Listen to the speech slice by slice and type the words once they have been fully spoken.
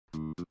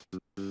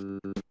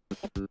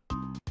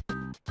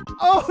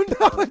Oh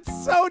no,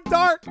 it's so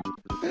dark.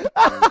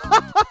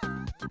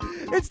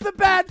 It's the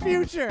bad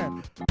future.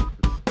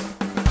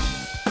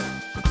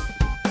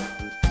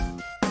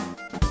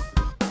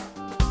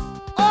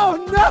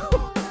 Oh no!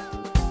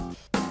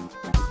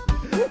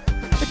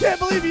 I can't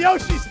believe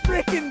Yoshi's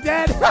freaking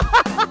dead.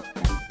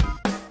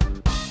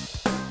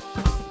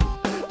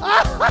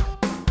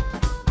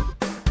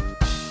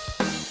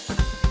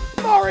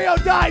 Mario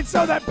died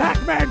so that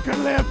Pac-Man could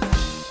live.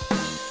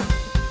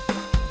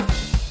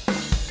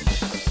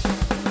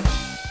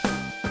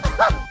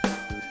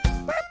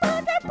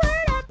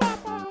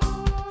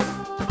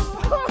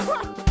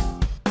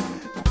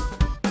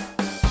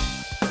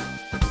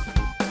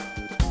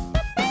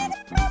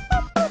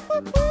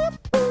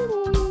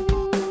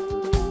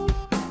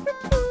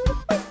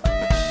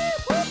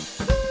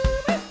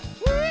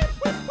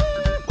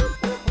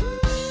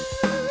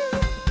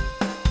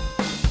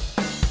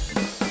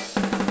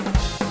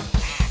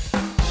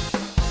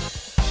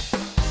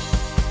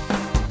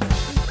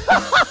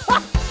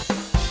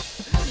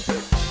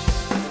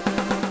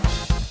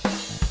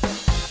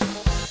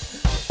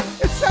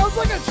 It sounds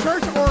like a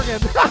church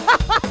organ.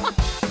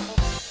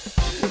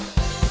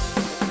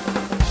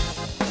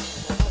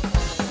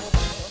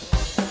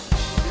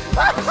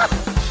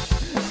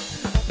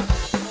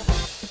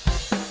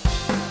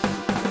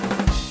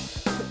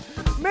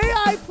 May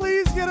I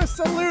please get a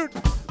salute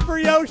for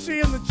Yoshi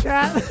in the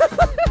chat?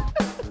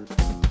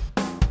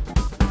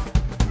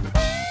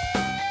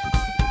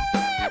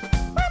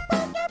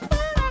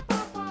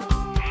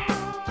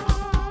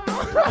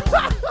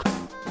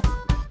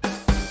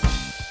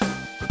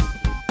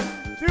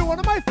 Dude, one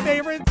of my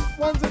favorite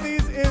ones of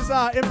these is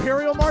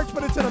Imperial March,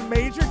 but it's in a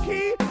major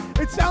key.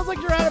 It sounds like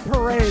you're at a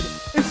parade.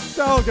 It's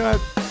so good.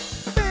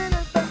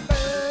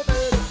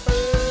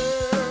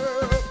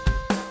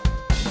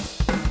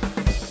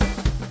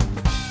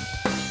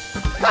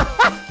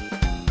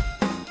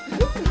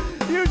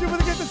 Usually when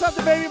we get this up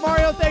to Baby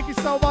Mario, thank you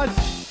so much.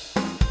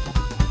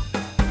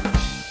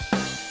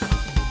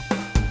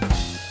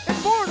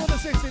 And Born with a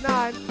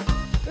 69.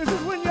 This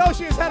is when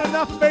Yoshi has had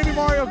enough of Baby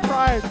Mario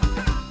crying.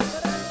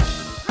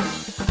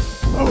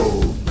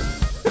 Boom.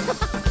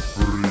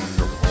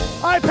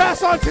 I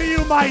pass on to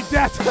you my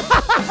debt.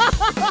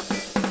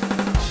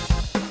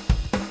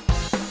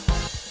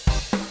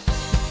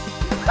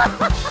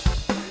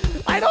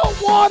 I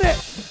don't want it.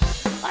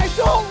 I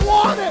don't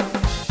want it.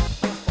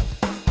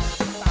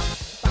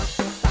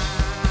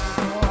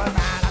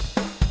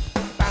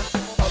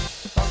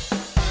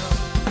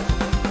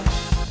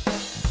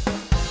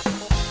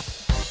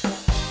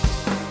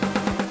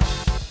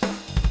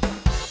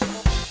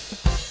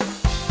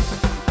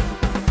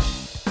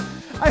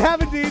 I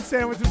have indeed,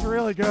 sandwich is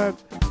really good.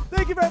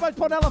 Thank you very much,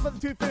 Ponella, for the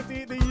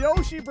 250. The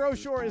Yoshi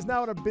brochure is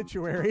now an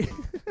obituary.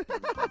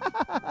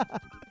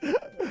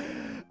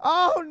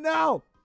 Oh no!